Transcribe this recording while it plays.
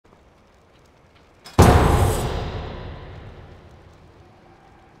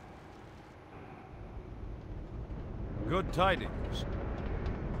good tidings.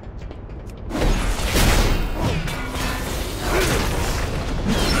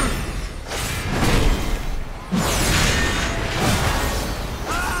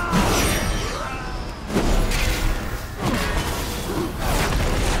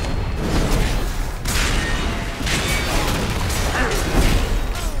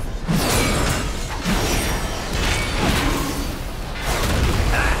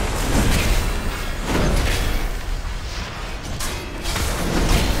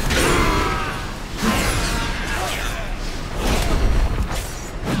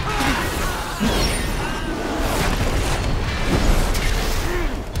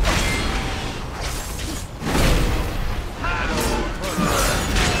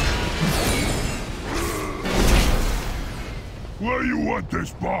 Where you want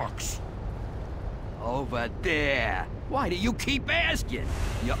this box? Over there. Why do you keep asking?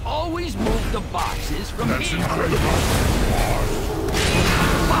 You always move the boxes from That's here. incredible.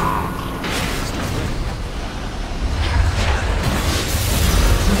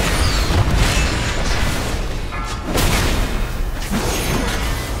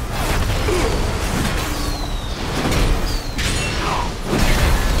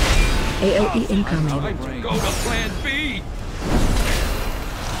 AOE incoming. Time to go to Plan B.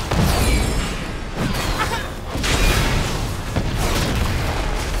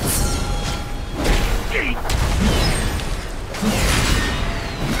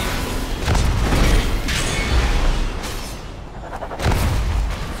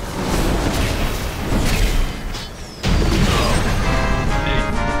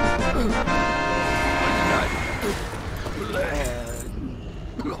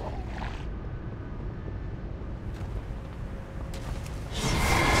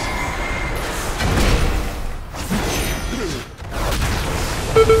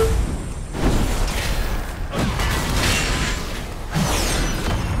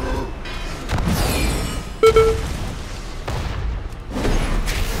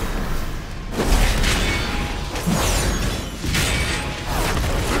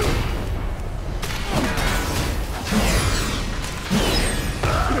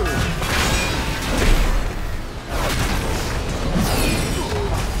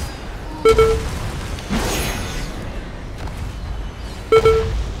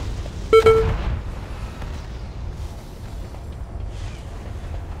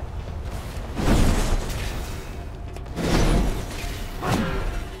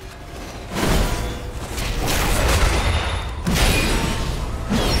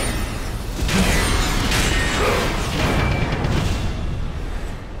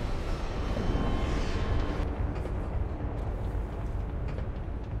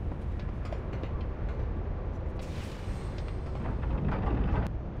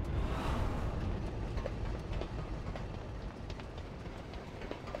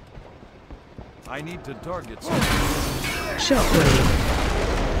 I need to target something. Shockwave.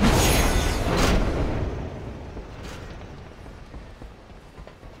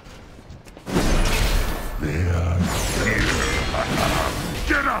 They're here.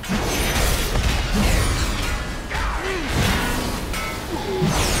 Get up!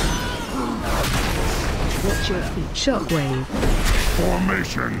 Watch your feet. Shockwave.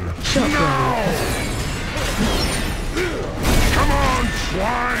 Formation. Shockwave. Come on,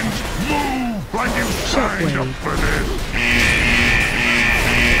 swine! Move like you signed up for this!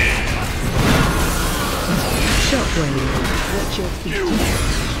 Shockwave. Watch your feet.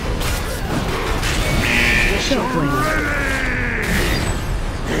 Shockwave.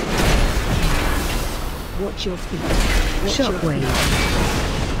 Watch your feet. Shockwave.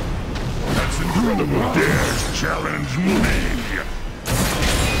 That's incredible. Dares challenge me!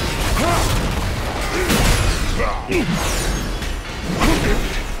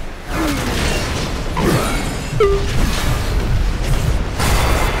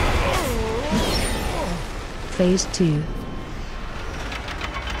 Phase 2.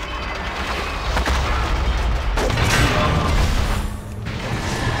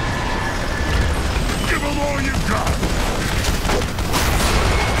 Give them all you got!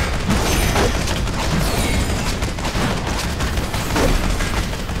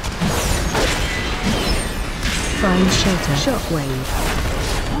 Find shelter. Shockwave.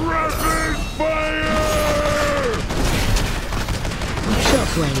 Rapid fire!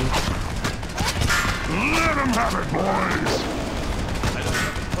 Shockwave. Let them have it, boys!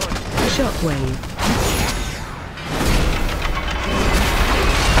 Shockwave.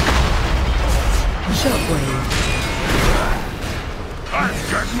 Shockwave. I've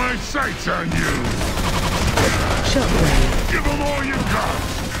got my sights on you! Shockwave. Give them all you got!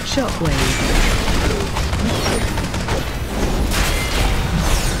 Shockwave.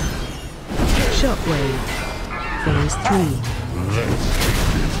 Shockwave. Phase 3. Let's take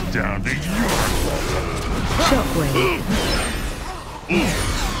this down to your Shockwave.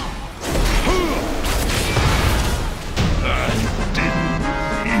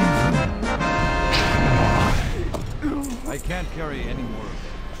 I can't carry any more of those.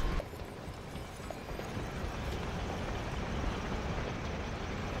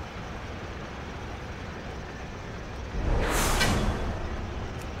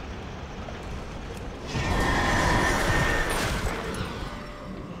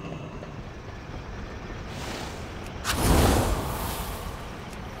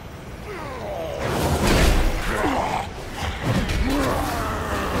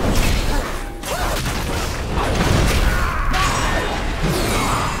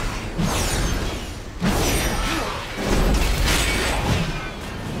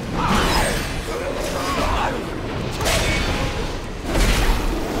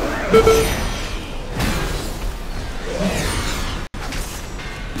 Shockwave.